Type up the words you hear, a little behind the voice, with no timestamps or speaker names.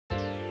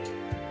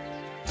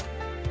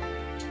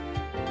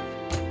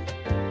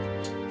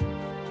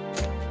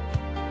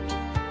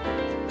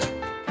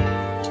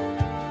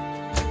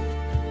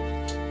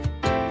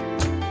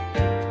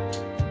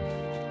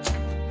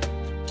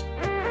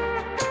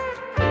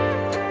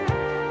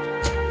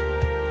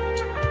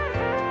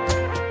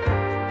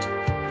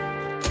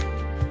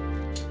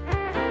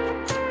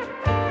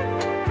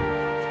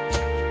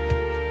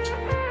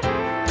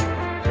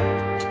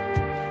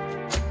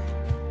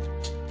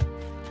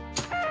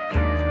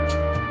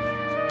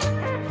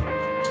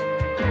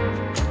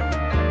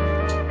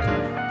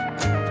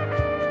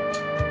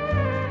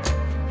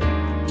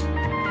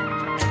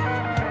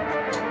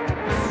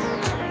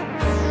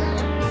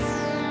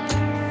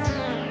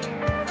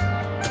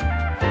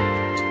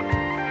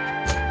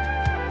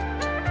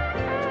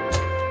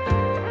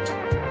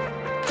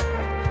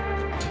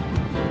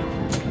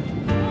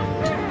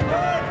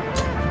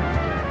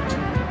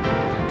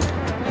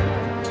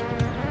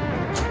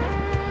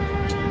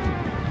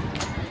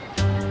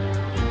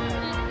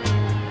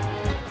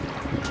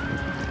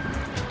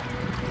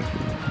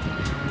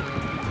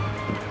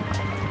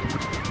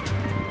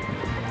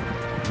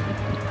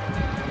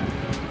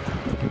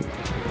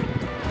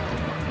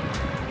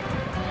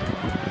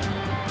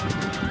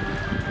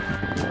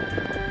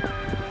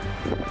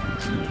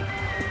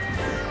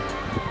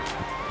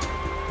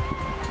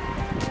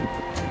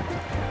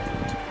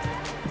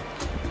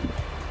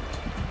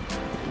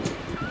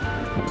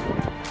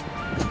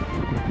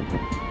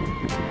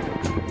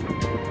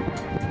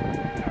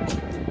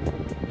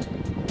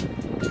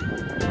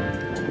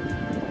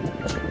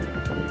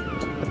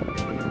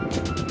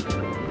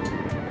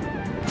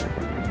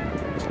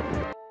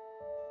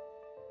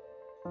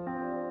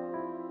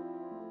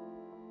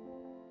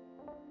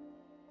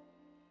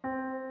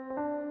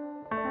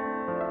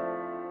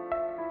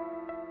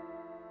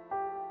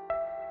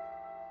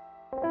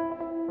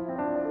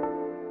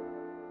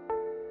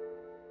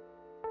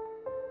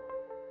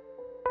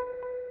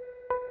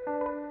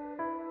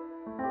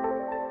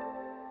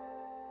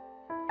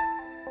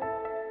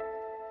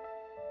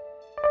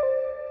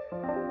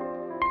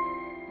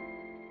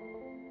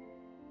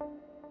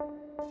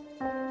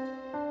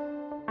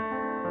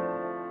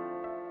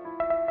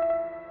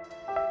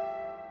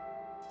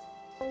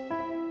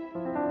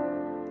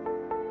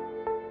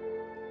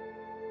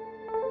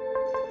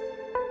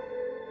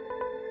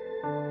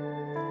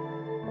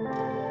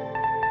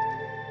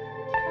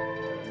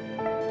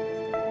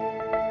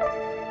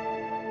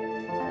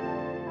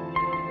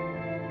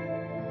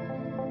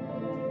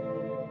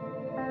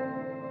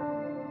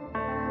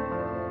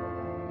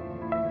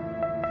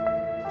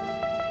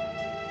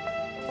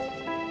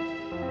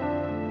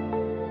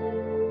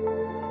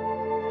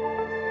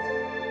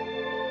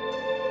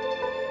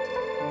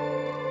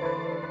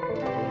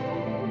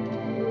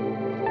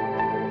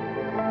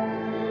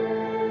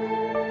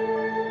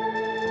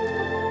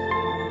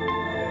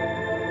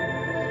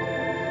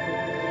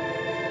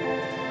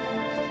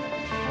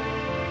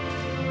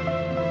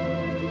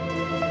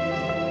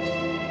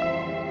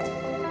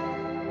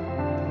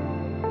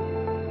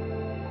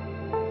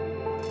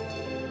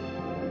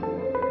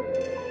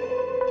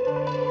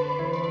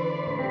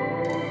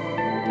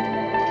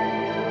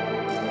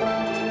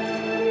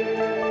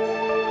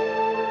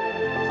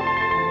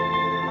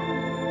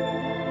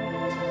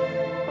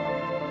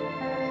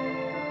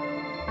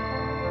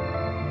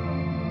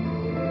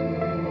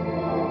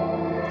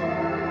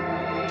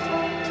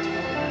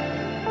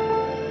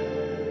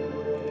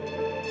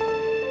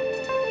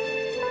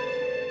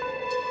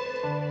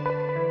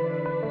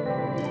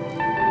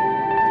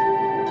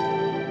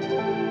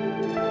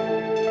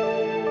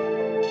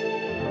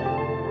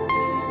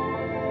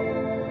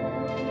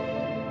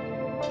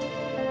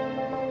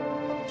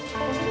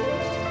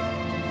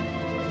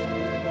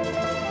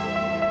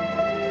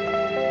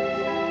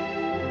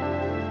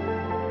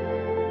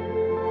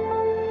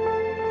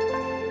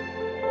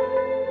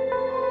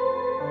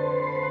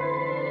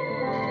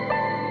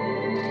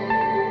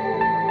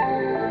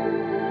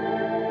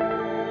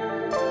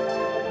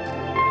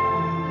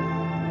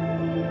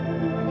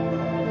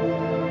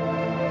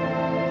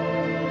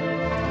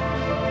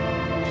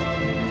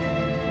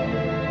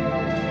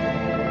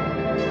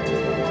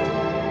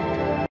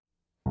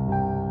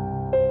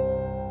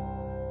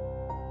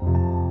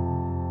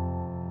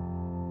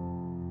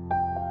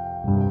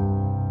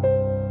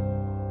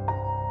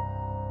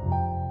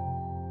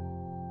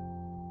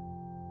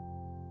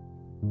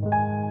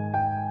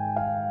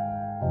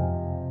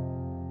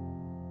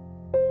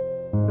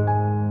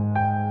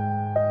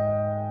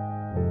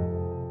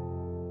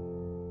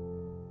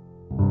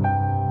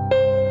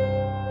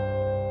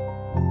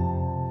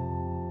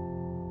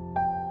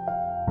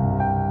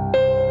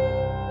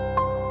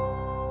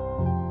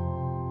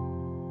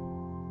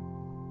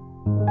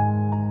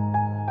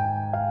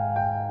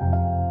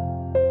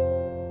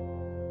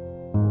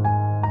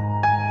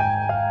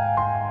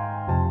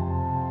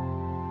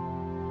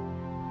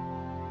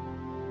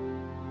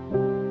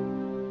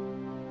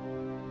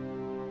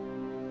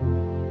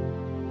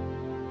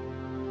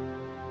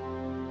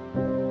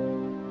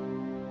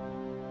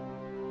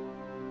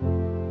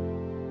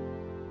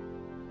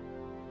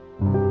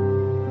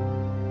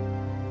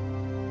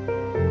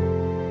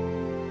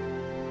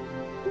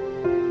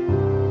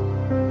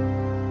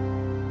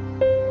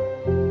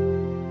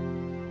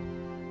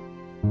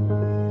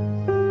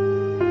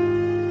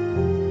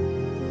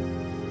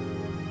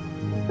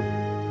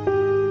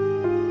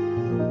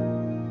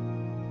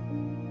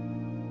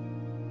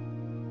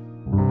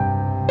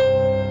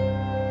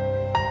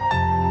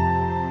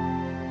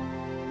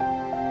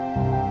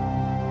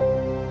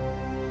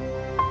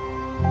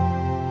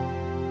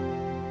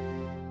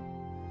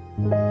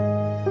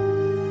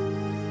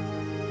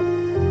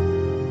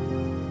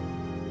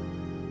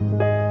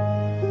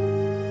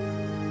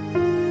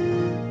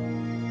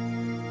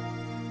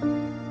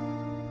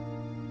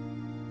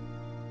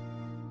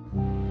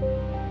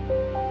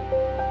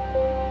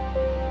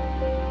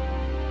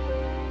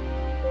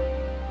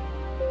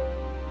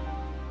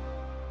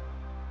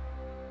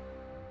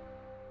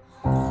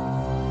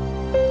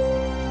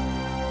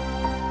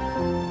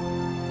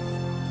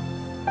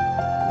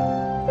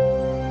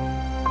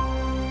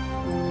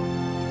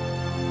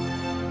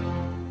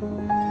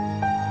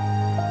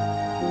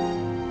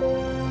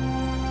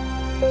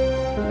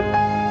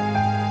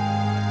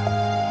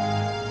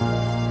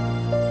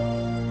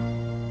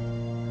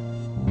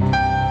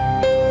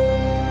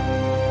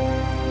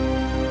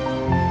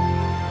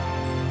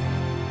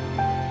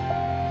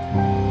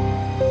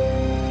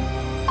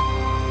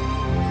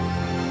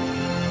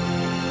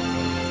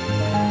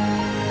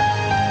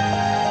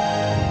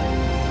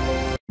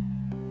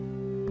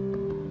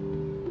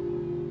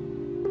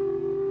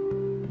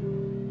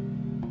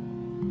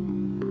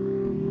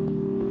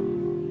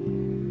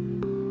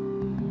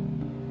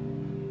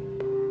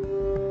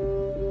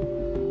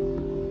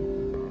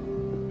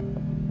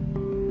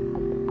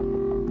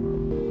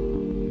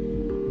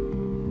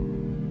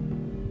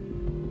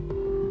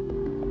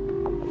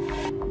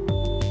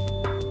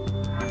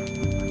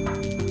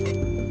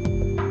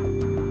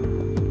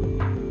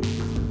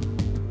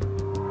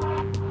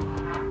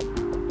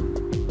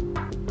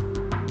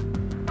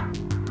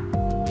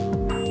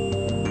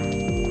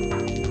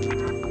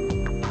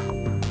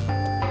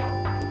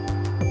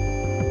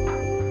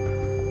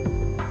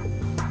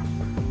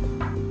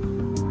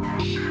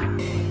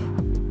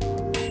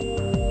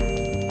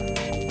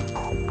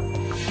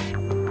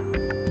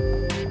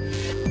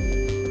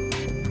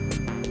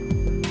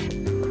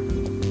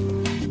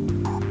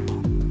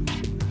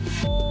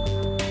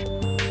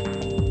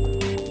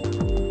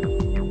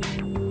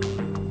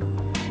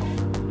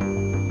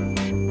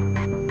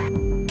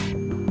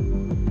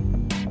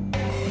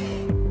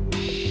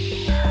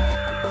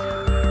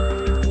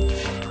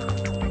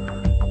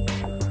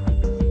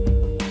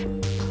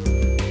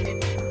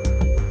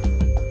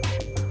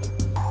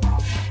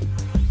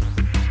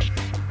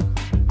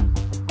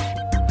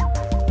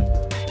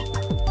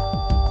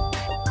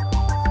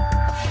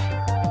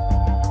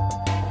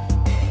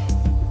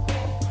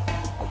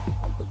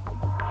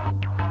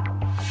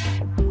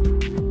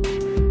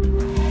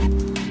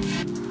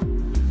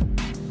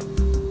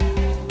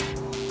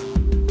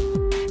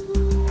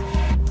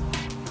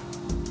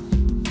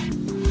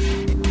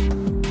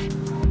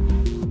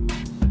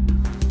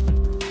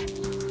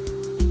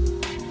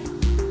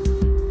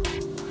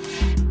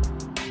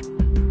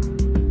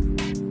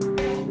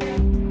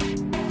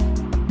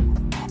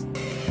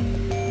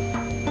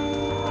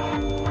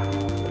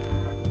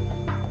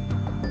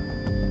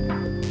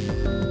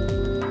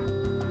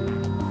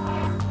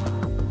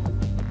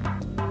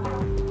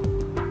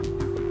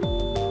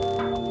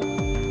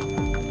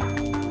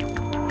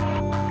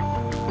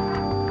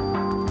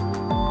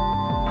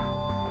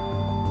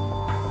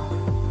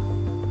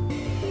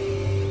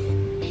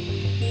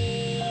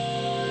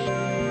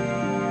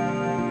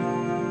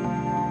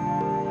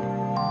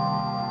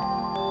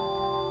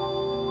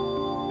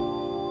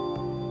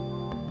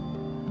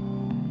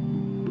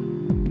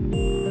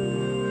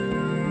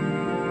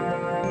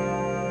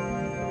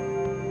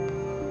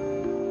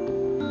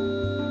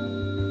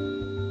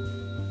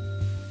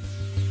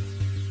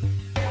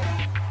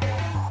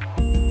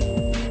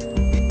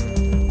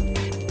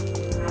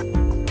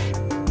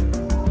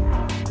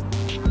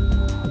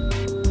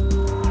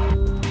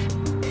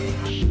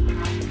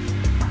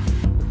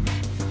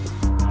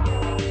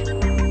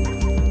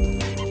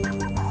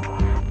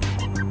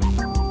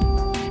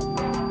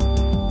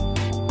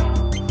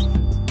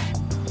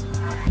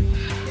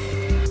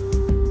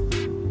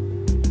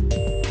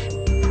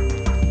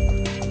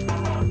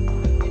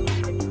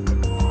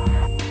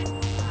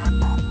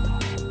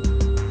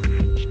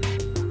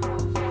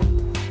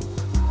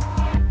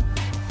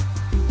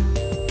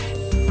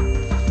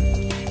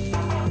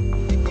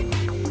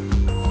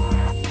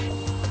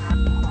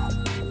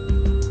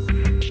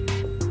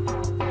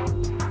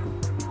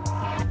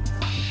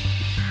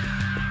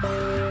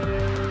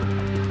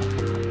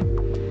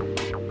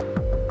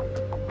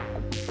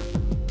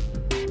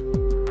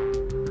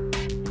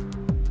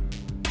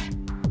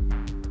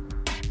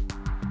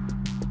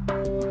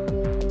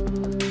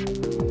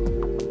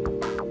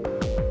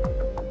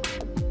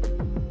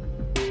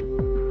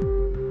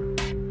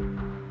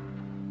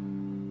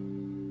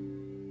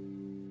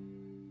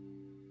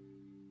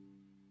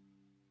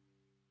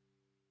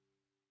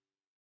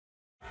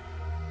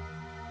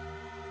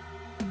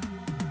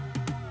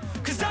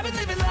'Cause I've been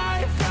living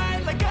life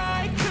right like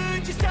I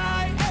could just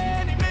die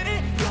any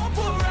minute. Going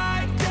for a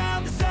ride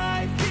down the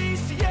side,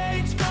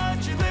 PCH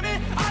country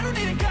limit. I don't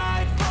need a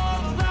guide,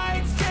 follow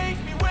lights, take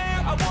me where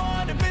I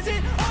wanna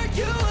visit. Are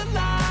you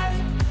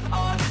alive?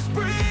 Or just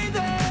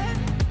breathing?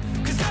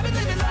 'Cause I've been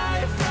living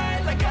life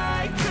right like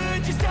I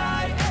could just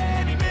die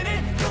any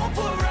minute. Going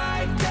for a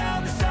ride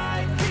down the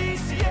side,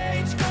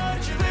 PCH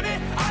country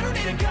limit. I don't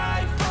need a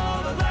guide,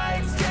 follow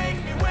lights, take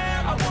me where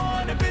I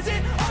wanna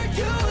visit. Are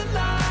you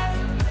alive?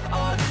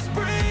 Or just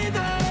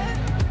breathing?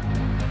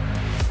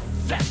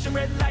 Flashing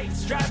red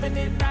lights, driving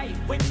at night,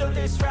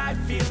 windowless ride,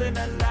 feeling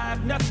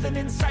alive. Nothing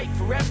in sight,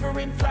 forever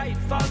in flight.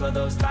 Follow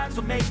those lines,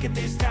 we'll make it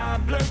this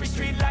time. Blurry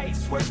street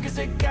lights, work as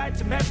a guide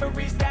to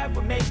memories that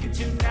we'll make it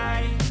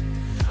tonight.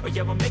 Oh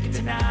yeah, we'll make it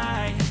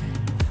tonight.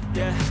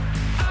 Yeah.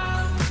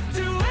 I'll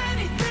do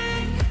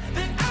anything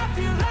that I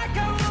feel like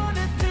I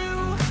wanna do.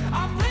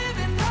 I'm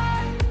living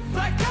life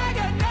like I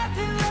got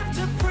nothing left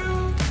to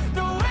prove.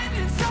 No end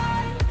in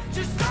sight,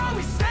 just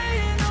always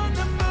staying on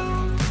the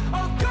move.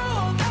 I'll go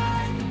all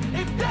night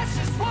if that's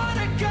just what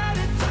I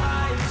gotta do.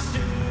 Life's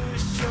too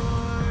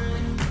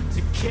short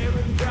to care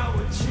about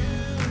what you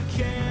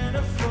can't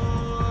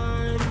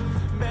afford.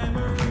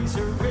 Memories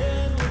are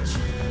in what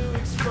you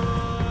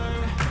explore,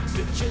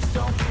 so just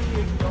don't be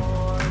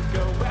ignored.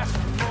 Go ask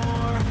for more.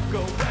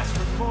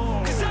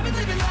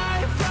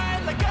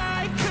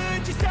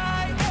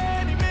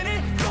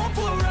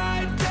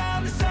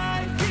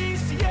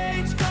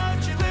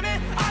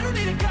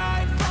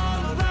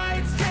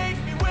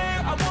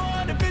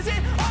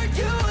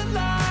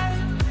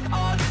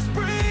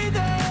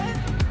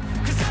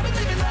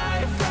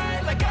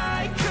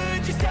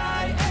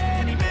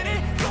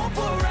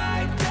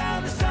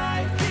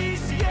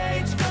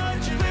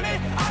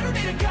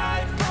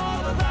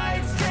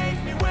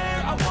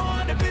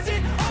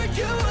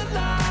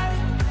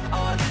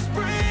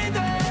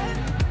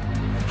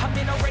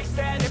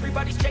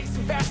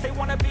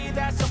 wanna be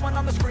that someone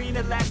on the screen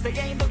at last. They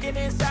ain't looking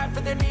inside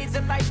for their needs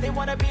in life. They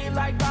wanna be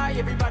liked by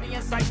everybody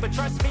in sight. But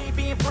trust me,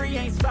 being free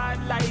ain't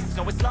spotlights.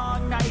 No, it's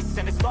long nights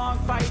and it's long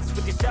fights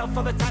with yourself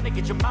all the time to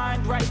get your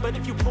mind right. But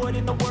if you put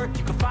in the work,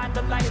 you can find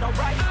the light,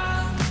 alright.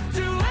 I'll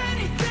do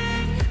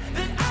anything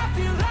that I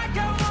feel like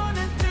I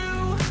wanna do.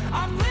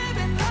 I'm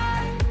living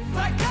life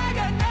like I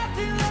got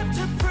nothing left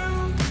to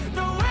prove.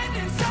 No end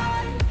in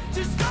sight,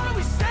 just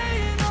always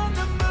staying on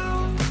the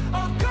move.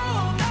 I'll go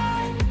all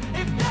night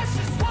if that's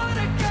just what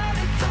I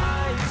gotta do.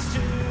 Life's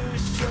too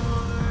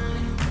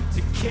short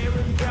to care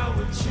about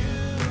what you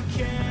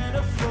can't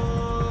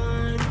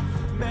afford.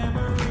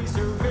 Memories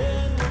are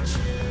in what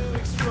you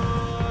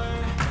explore,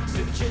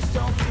 so just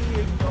don't be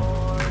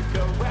ignored.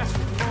 Go ask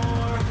for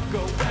more,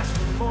 go ask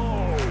for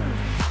more.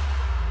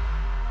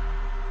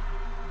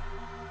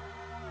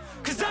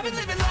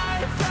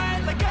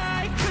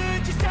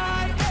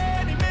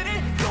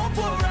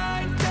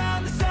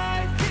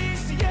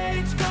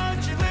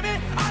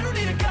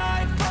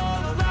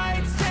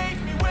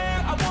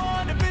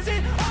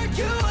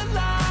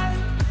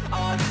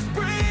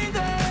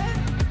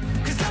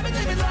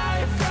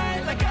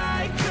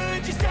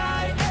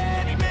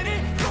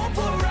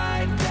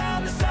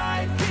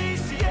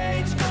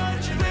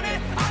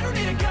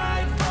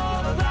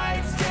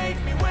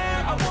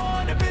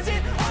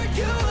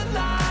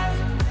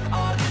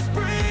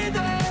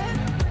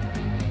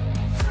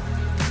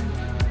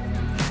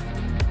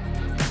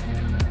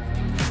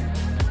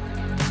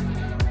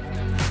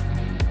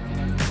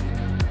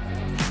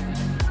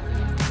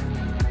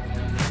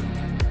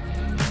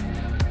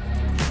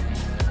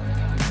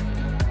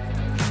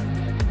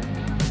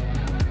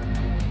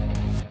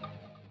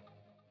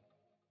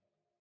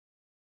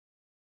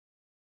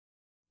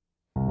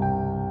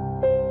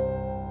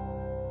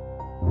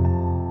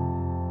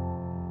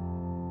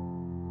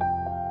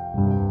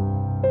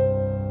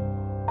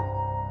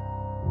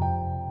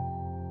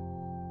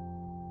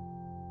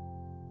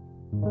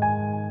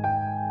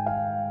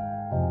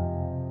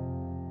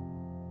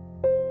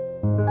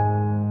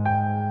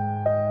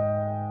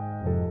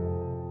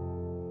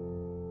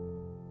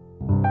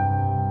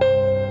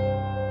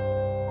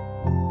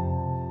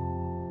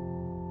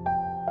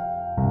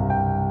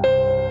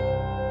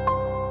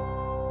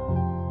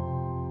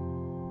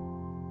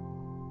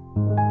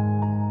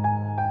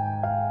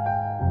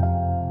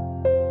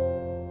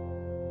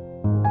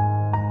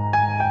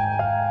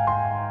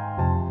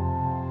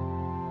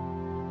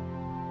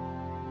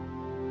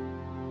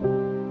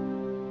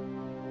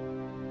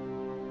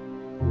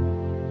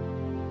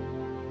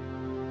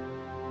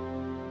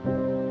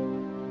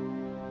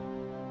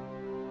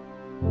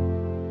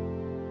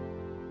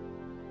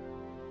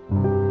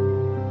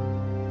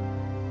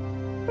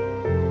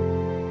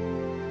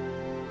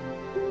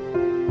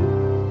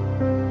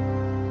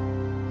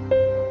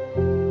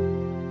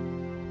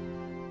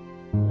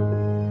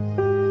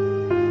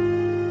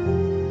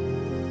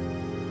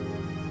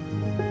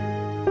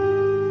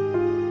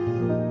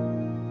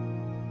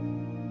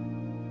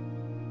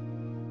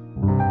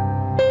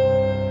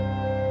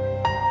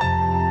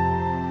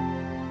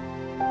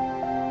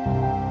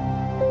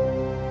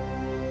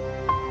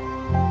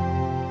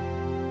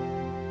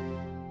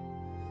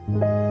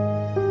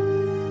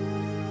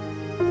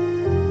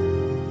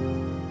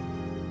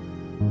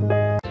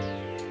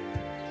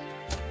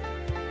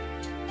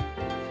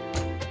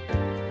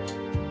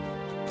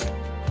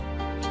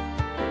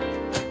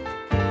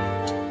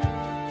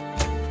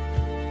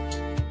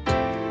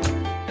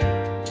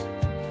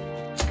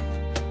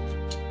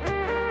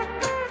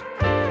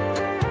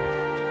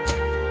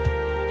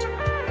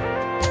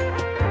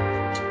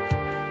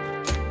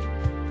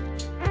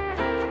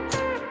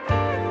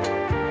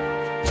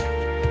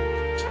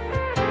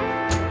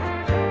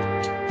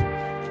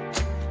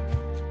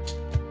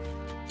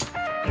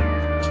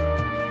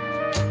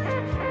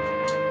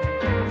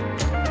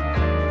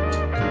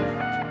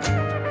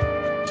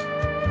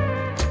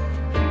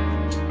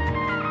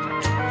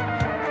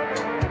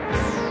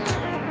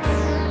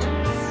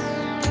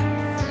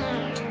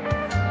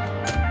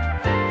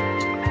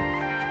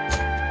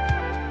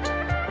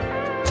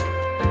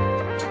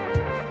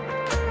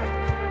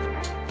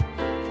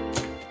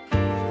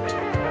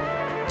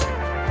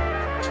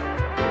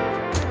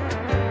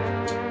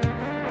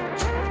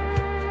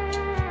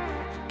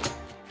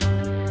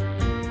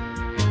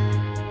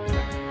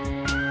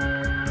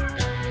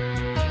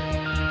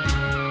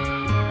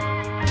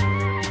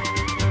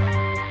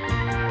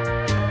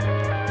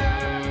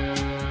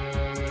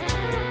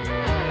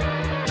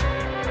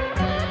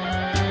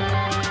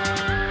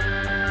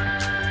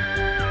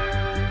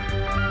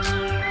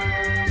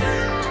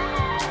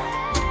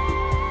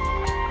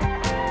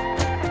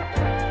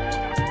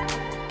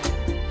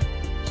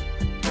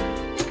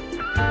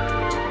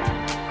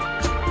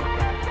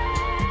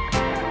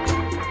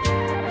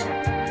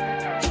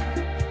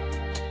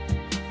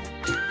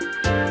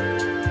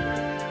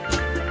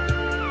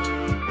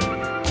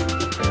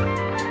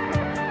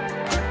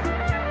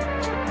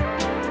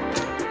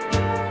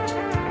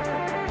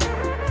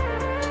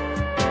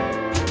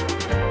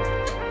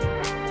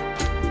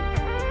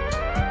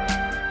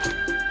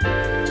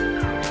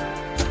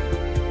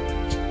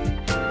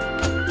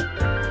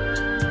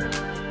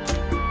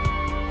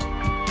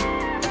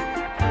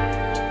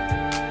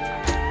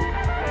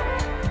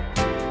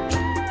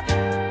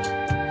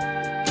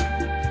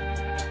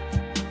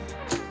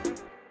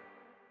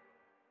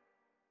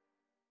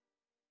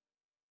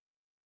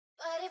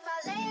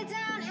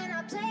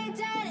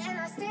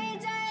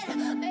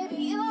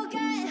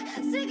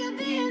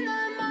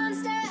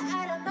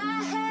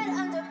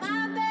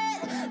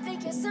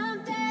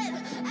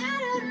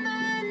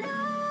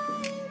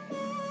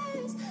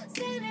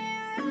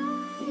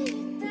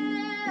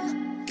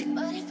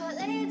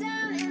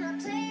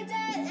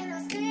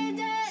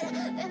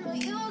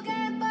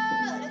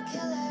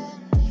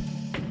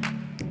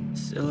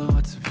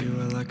 Silhouettes of you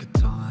are like a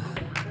taunt.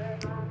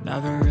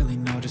 Never really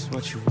know just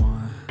what you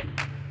want.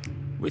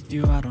 With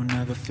you I don't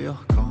ever feel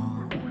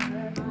calm.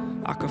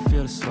 I can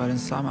feel the sweat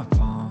inside my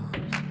palms.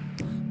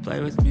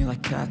 Play with me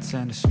like cats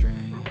and a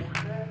string.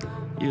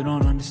 You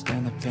don't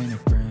understand the pain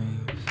it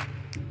brings.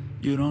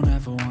 You don't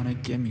ever wanna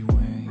give me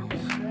wings.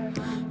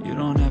 You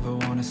don't ever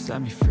wanna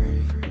set me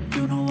free.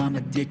 You know I'm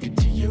addicted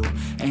to you,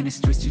 and it's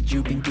twisted,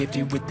 you've been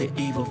gifted with the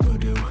evil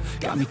voodoo.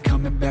 Got me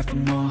coming back for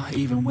more,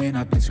 even when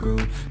I've been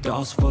screwed.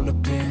 Dolls full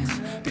of pins,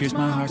 pierce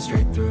my heart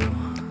straight through.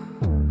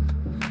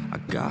 I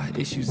got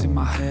issues in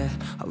my head,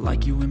 I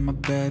like you in my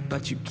bed,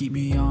 but you keep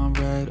me on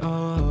red.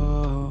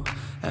 Oh,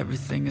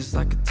 everything is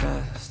like a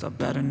test, I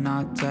better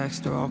not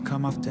text or I'll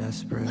come off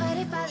desperate. But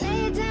if I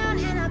lay down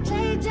and I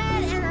play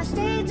dead and I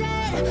stay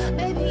dead,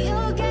 baby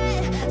you'll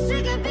get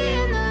sick of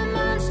being the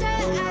monster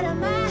out of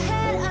my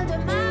head, under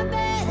my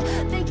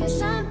bed, thinking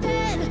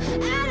something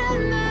out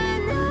of my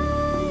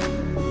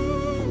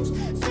nightmares,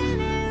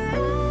 standing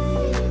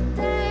right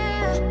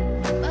there.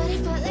 But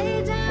if I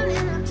lay down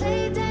and I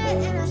play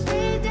dead and I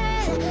stay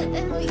dead,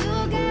 then will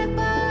you get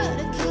bored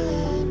of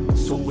killing?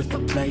 So if I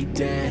play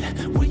dead,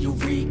 will you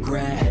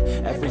regret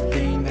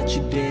everything that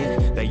you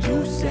did, that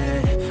you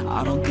said?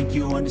 I don't think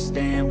you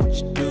understand what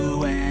you're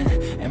doing,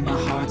 and my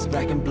heart's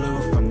black and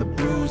blue from the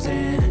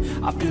bruising.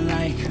 I feel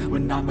like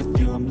when I'm with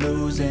you I'm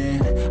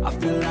losing. I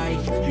feel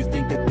like you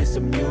think that this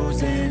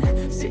amusing,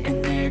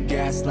 sitting there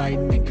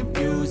gaslighting and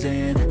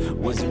confusing.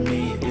 Was it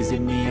me? Is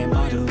it me? Am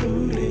I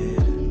deluded?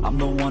 I'm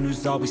the one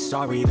who's always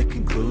sorry, the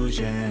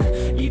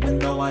conclusion, even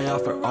though I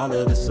offer all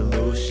of the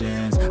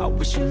solutions. I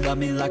wish you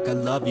loved me like I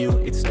love you,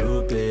 it's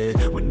stupid.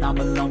 When I'm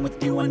alone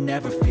with you I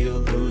never feel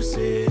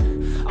lucid.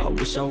 I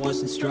wish I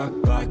wasn't struck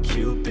by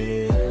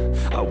Cupid.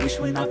 I wish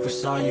when I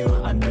first saw you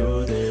I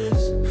knew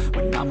this.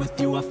 When I'm with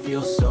you I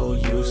feel so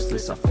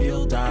useless, I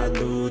feel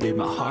diluted,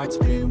 my heart's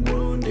been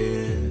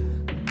wounded.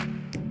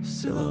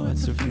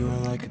 Silhouettes of you are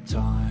like a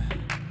taunt.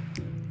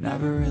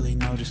 Never really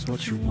know just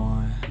what you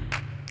want.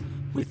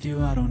 With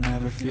you I don't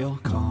ever feel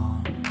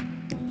calm.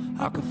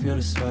 I can feel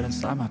the sweat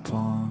inside my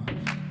palms.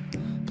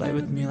 Play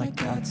with me like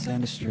cats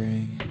and a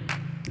string.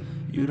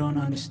 You don't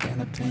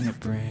understand the pain it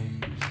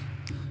brings.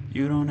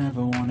 You don't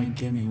ever wanna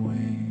give me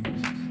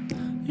wings.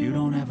 You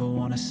don't ever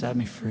wanna set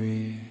me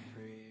free.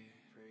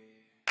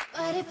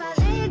 But if I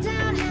lay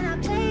down and I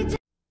play dead,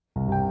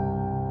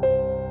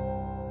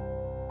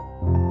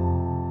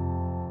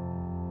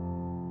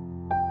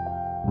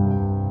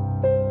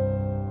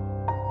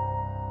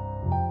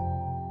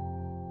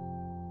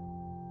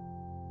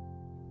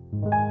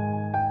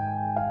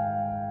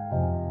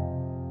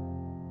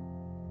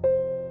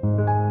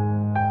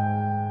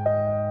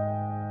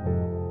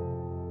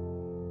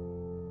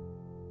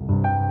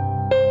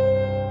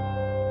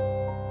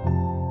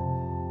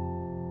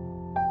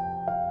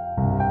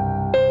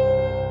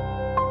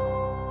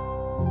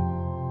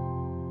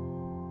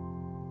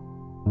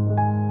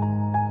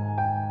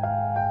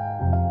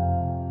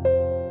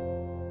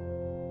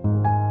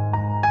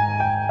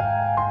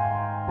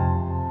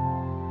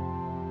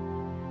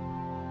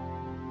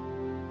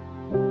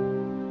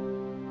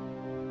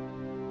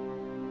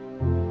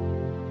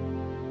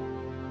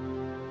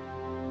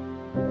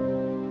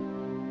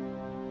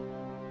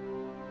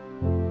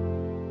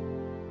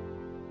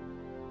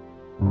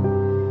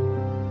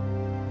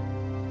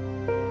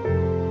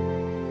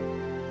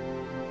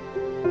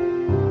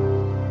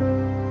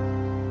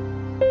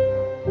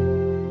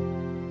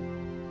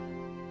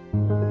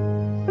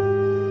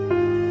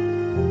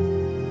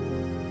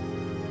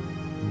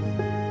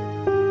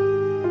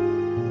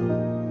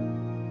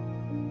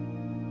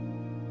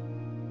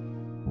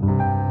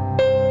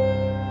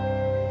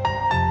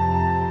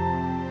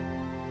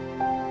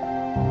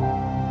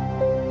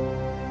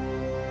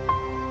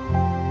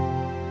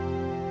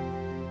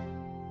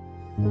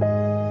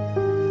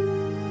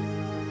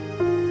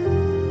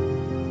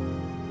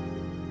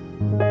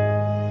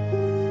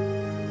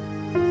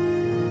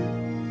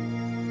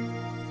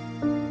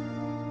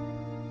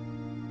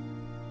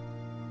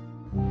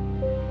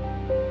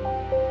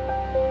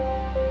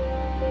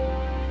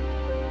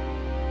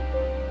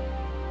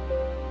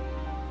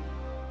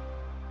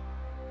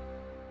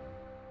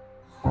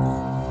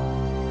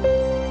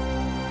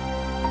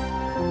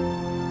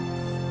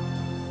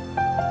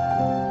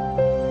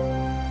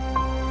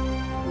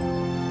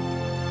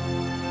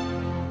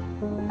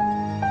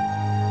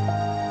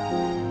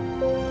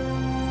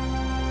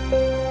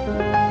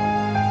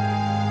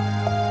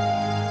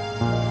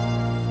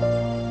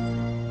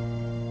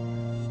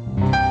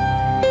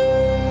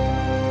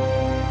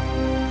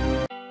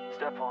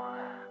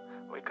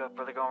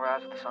 Really gonna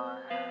rise with the sun.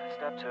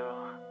 Step 2,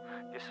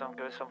 get some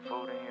good, some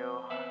food in you.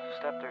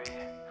 Step 3,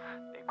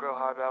 you grow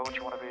hard about what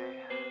you wanna be.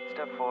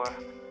 Step 4,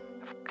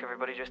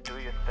 everybody just do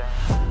your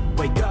thing.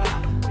 Wake up,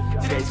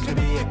 today's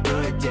gonna be a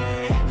good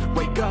day.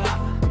 Wake up,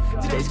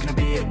 today's gonna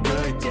be a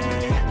good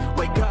day.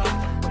 Wake up,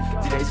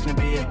 today's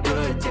gonna be a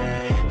good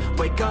day.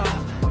 Wake up,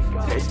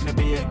 today's gonna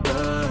be a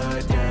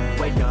good day.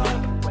 Wake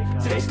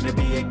up, today's gonna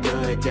be a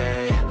good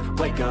day.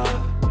 Wake up,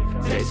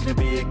 today's gonna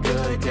be a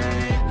good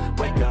day.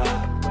 Wake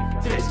up.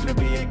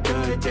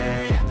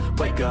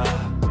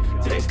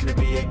 gonna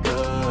be a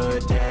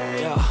good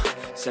day. Yo,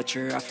 set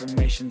your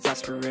affirmations,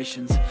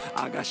 aspirations.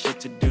 I got shit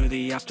to do,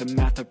 the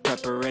aftermath of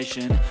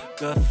preparation.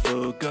 Good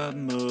food, good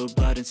mood,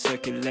 blood in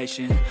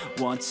circulation.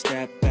 One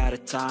step at a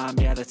time,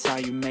 yeah, that's how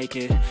you make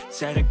it.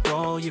 Set a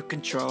goal you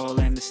control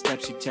and the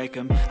steps you take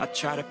them. I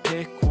try to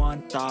pick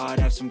one thought,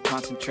 have some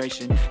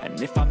concentration.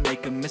 And if I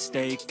make a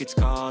mistake, it's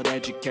called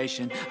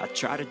education. I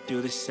try to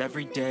do this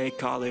every day,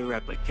 call it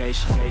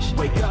replication.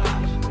 Wake up,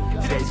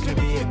 today's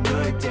gonna be a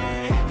good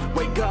day.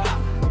 Wake up,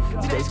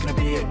 today's gonna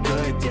be a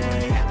good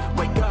day.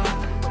 Wake up,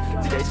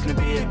 today's gonna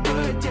be a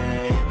good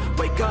day.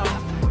 Wake up,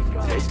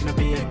 today's gonna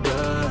be a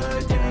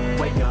good day.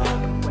 Wake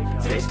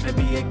up, today's gonna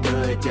be a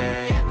good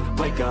day.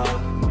 Wake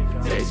up,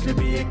 today's gonna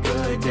be a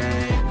good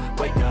day.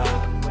 Wake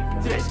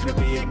up, today's gonna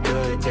be a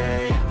good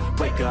day.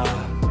 Wake up,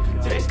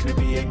 today's gonna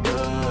be a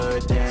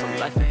good day. So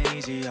life ain't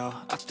easy, yo,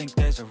 I think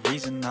there's a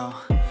reason though.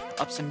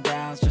 Ups and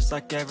downs, just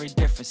like every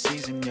different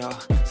season, yo.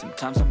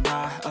 Sometimes I'm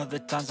high, other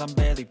times I'm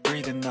barely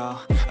breathing, though.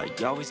 I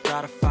always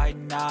gotta fight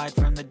and hide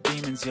from the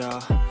demons, yo.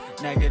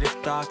 Negative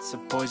thoughts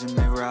are poison,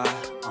 they rot.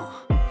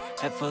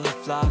 Head full of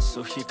flies,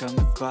 so here come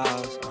the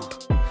clouds.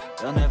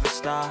 They'll never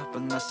stop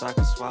unless I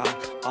can swap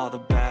all the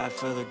bad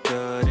for the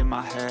good in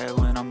my head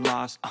when I'm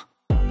lost.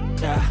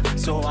 Yeah,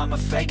 so I'ma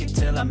fake it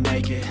till I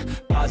make it.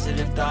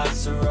 Positive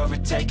thoughts are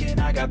overtaken,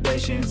 I got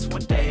patience.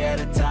 One day at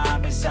a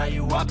time is how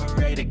you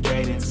operate a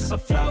cadence. A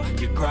flow,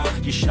 you grow,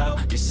 you show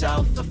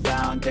yourself a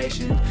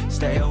foundation.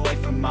 Stay away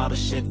from all the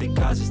shit that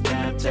causes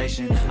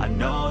temptation. I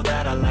know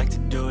that I like to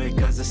do it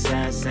cause of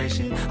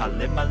sensation. I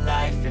live my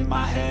life in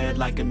my head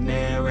like a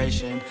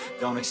narration.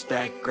 Don't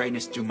expect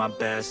greatness, do my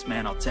best,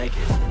 man, I'll take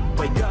it.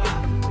 Wake up,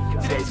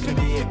 today's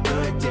gonna be a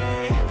good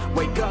day.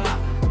 Wake up,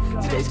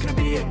 today's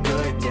gonna be a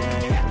good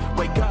day.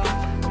 Wake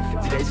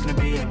up, today's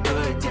gonna be a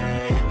good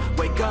day.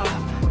 Wake up,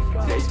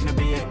 today's gonna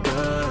be a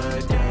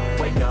good day.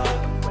 Wake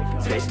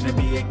up, today's gonna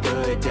be a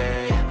good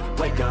day.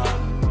 Wake up,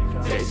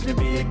 today's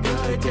gonna be a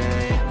good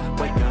day.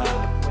 Wake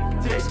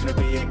up, today's gonna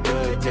be a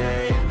good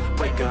day.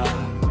 Wake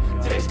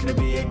up, today's gonna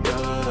be a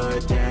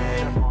good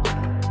day.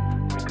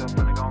 Wake up,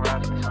 really gonna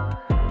rise to the sun.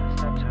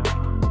 Step 2,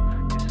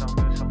 get some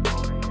good, some for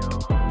you.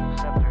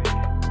 Step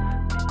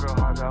 3, grow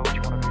hard about what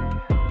you wanna be.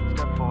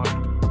 Step 4,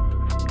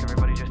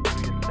 everybody just do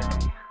your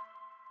thing.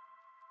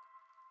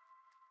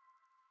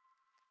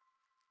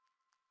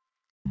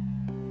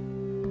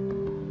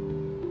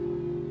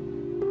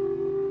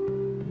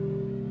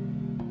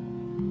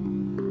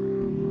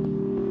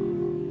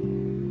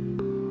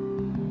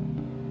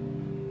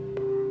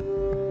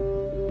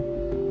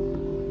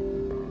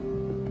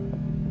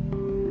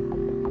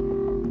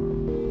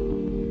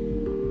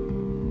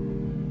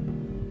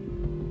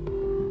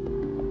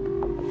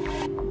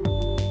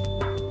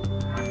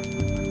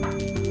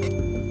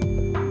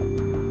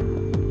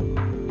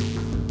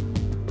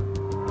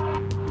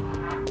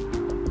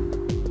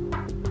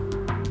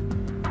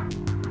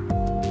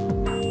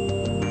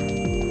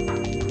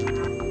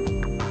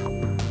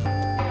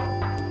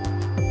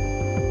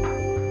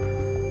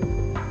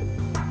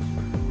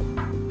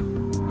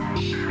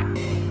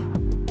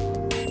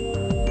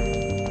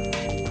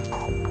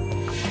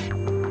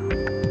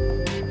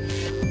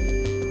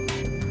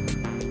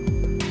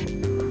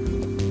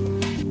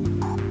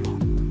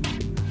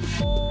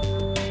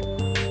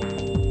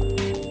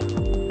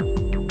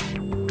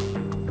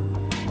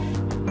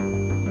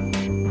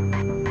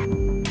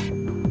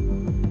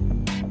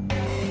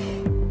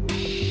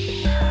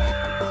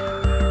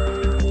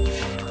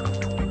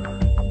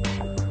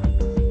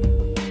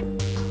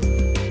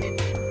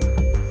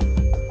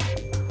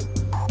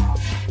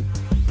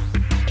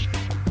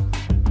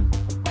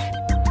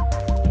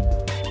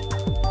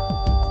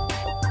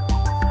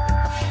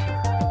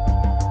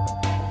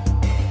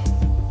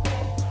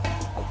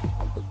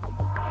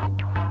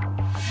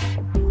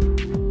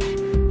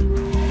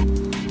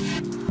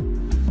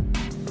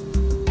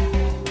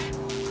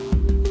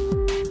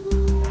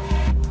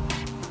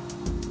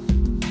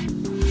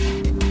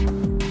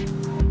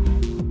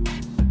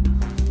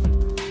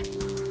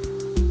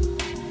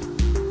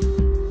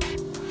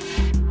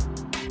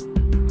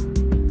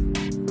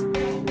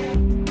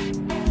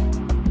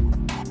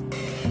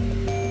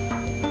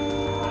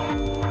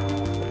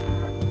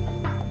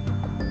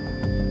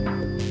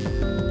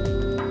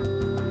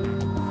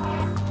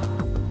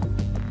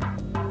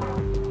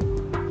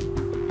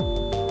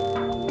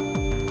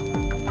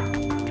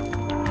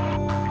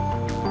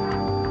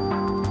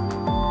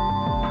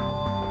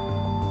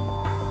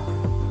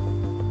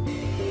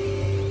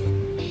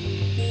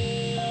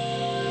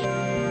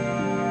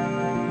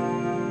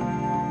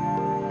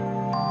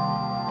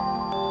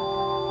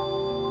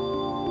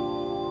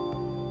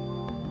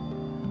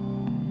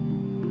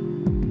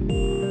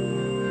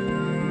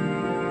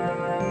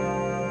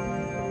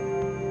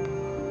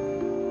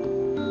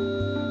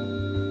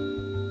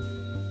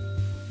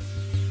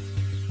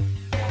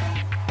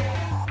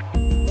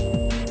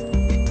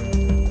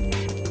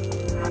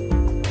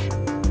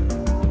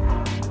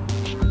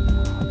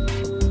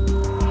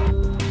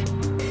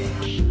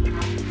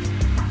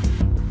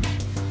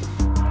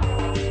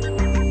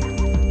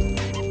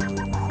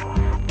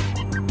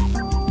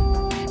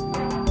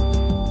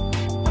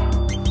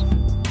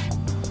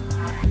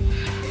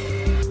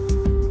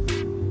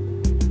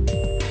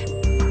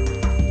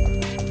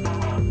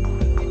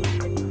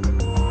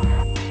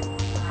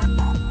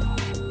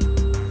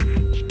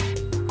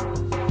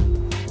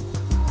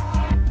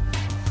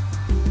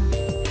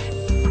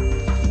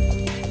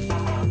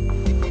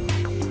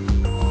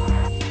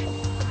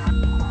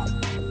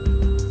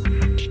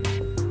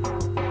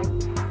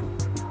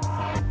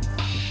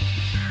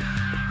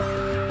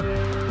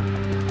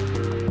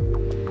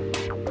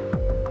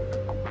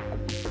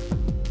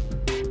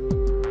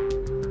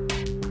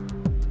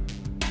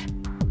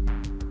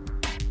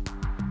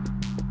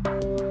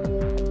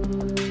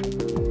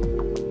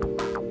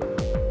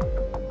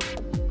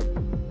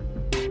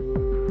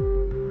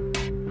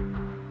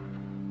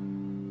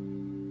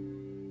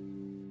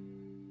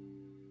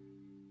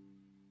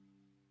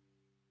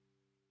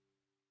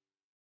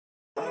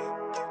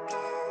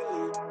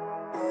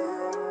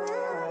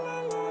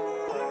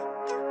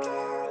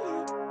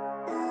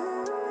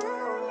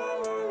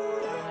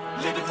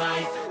 living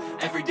life,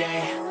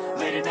 everyday,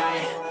 late at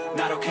night,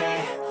 not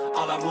okay.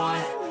 All I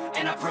want,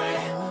 and I pray,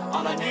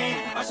 all I need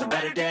are some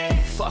better days.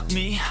 Fuck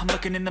me, I'm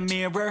looking in the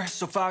mirror,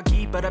 so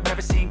foggy, but I've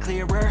never seen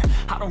clearer.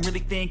 I don't really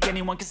think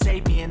anyone can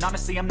save me, and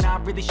honestly I'm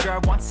not really sure I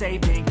want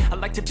saving. I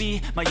like to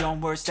be my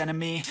own worst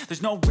enemy.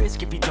 There's no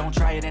risk if you don't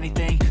try at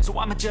anything, so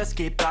I'ma just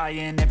keep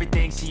buying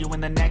everything. See you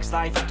in the next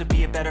life, have to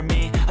be a better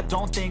me. I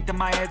don't think that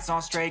my head's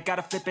on straight,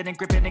 gotta flip it and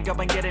grip it and go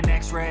and get an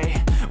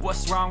x-ray.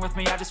 What's wrong with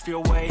me? I just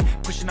feel weight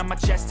pushing on my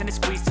chest and it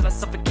squeezes till I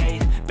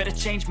suffocate. Better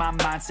change my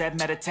mindset,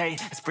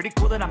 meditate. It's pretty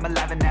cool that I'm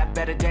alive and have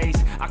better days.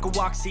 I could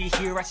walk, see,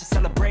 hear, I should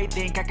celebrate.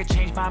 Think I could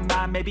change my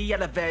mind, maybe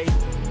elevate.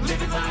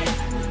 Living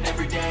life,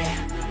 everyday,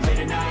 late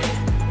at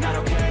night, not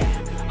okay.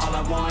 All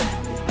I want,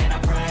 and I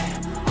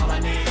pray, all I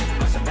need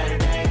are some better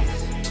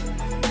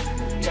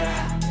days.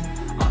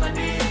 Yeah, all I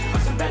need are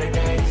some better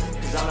days.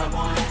 Cause all I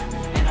want,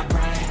 and I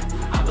pray,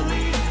 I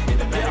believe in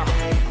the better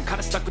days. I'm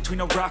kinda stuck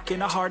between a rock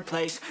and a hard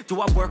place.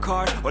 Do I work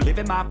hard or live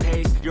at my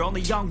pace? You're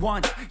only young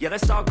once, yeah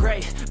that's all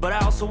great, but I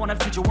also want a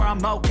future where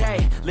I'm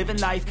okay. Living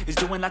life is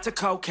doing lots of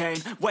cocaine.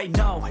 Wait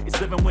no, it's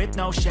living with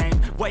no shame.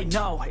 Wait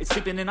no, it's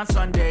sleeping in on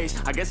Sundays.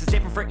 I guess it's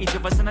different for each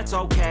of us and that's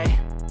okay.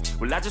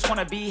 Well I just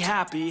wanna be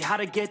happy, how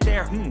to get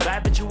there?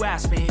 Glad that you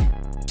asked me.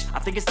 I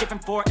think it's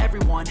different for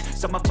everyone.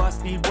 Some of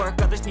us need work,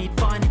 others need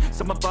fun.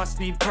 Some of us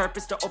need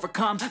purpose to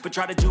overcome. But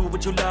try to do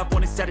what you love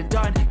when it's said and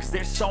done, cause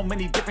there's so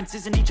many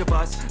differences in each of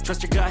us.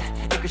 Trust your gut,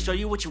 it can show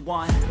you what you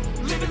want.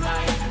 Living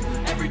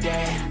life,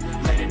 everyday,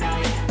 late at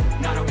night,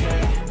 not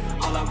okay.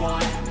 All I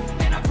want,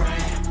 and I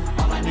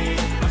pray, all I need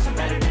are some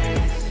better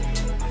days.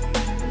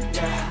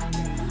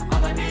 Yeah,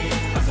 all I need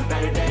are some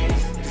better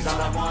days. Cause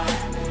all I want,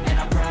 and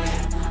I pray,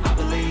 I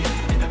believe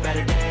in the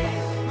better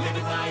days.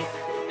 Living life,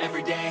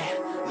 everyday,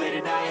 late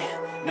at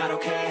night, not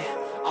okay.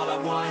 All I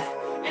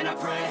want, and I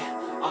pray,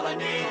 all I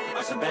need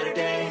are some better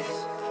days.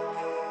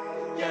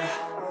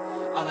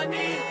 Yeah, all I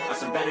need are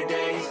some better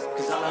days.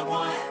 Cause all I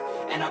want,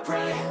 and I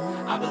pray,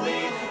 I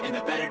believe in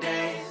the better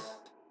days.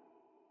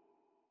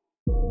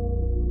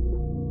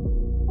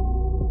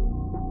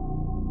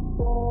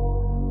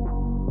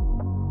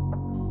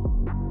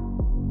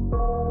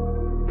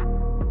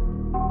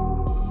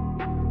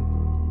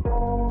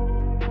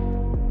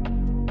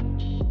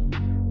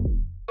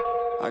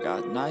 I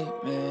got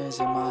nightmares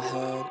in my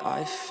head,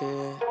 I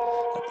fear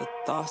that the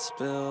thoughts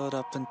build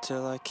up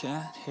until I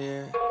can't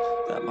hear,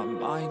 that my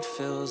mind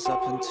fills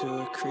up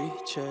into a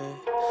creature,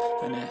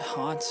 and it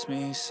haunts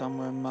me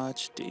somewhere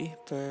much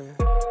deeper.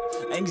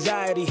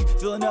 Anxiety,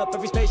 filling up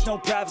every space, no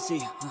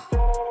privacy.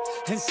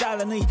 And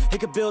silently, it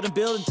could build and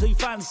build until you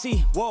finally see,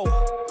 whoa,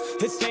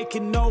 it's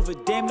taking over,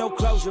 damn no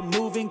closure,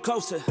 moving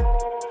closer.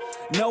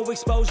 No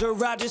exposure,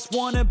 I just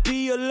wanna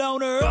be a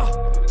loner.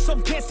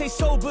 Some can't stay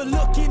sober,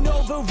 looking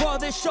over all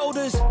their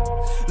shoulders,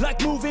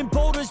 like moving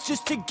boulders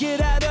just to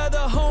get out of the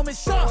home. It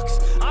sucks,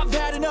 I've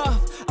had enough,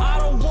 I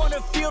don't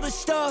wanna feel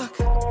stuck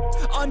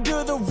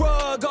under the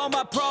rug, all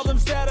my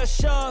problems that I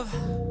shove.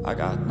 I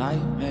got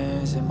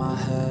nightmares in my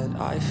head,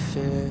 I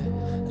fear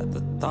that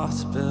the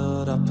thoughts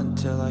build up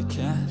until I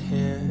can't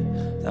hear,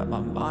 that my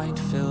mind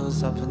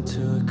fills up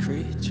into a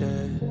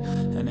creature,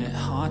 and it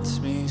haunts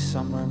me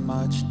somewhere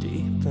much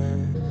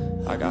deeper.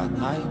 I got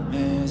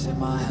nightmares in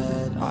my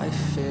head, I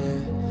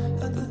fear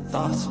that the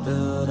thoughts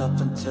build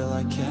up until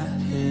I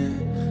can't hear,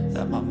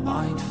 that my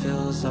mind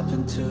fills up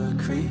into a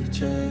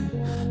creature,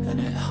 and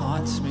it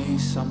haunts me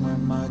somewhere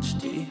much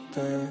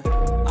deeper.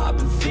 I've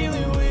been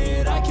feeling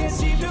weird, I can't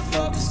seem to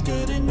focus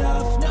good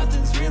enough.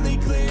 Nothing's really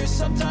clear,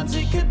 sometimes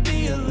it could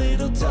be a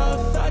little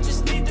tough. I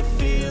just need to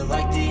feel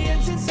like the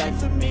end's in sight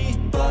for me,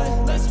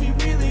 but let's be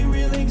really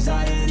real,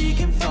 anxiety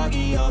can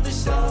foggy all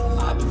this stuff.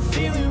 I've been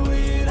feeling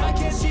weird, I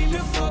can't seem to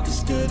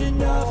focus good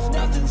enough.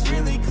 Nothing's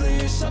really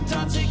clear,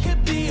 sometimes it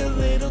could be a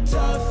little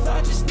tough.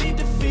 I just need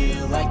to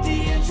feel like the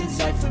end's in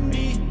sight for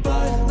me,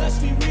 but let's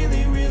be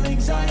really real,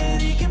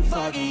 anxiety can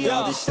foggy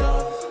all this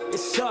stuff. It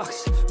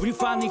sucks when you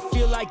finally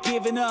feel like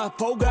giving up.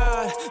 Oh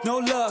God, no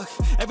luck,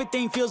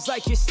 everything feels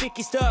like you're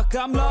sticky stuck.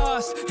 I'm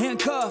lost,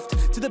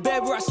 handcuffed to the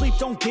bed where I sleep,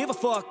 don't give a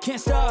fuck.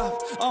 Can't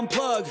stop,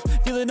 unplug,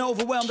 feeling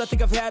overwhelmed, I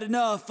think I've had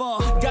enough.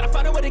 Gotta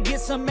find a way to get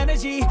some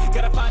energy,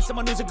 gotta find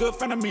someone who's a good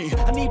friend of me.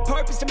 I need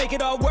purpose to make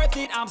it all worth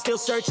it, I'm still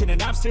searching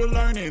and I'm still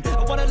learning.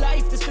 I want a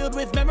life that's filled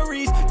with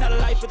memories, not a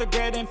life with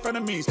regret in front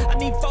of me. I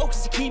need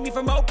focus to keep me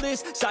from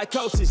hopeless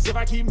psychosis if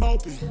I keep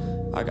moping.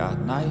 I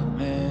got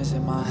nightmares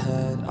in my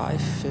head, I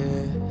fear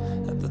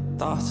that the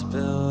thoughts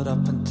build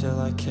up until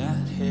I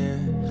can't hear,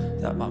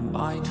 that my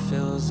mind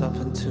fills up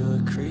into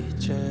a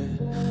creature,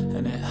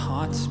 and it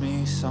haunts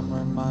me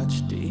somewhere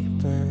much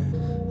deeper.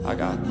 I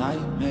got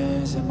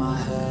nightmares in my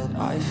head,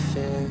 I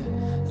fear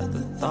that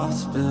the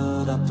thoughts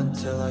build up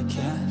until I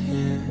can't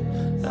hear,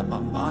 that my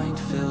mind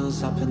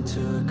fills up into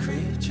a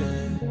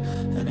creature,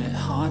 and it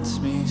haunts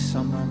me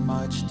somewhere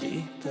much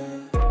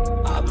deeper.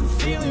 I've been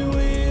feeling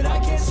weird, I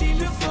can't seem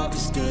to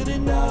focus good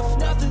enough.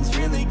 Nothing's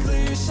really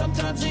clear,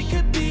 sometimes it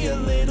could be a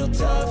little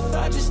tough.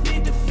 I just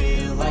need to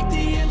feel like the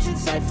end's in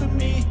sight for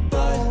me,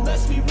 but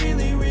let's be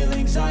really real,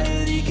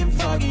 anxiety can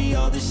foggy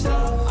all this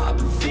stuff. I've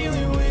been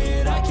feeling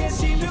weird, I can't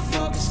see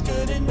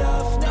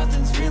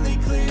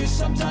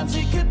sometimes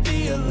it could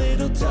be a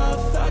little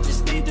tough. I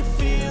just need to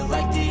feel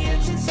like the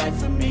end's in sight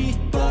for me.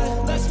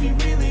 But let's be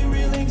really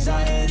real,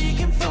 anxiety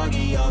can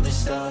foggy all this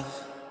stuff.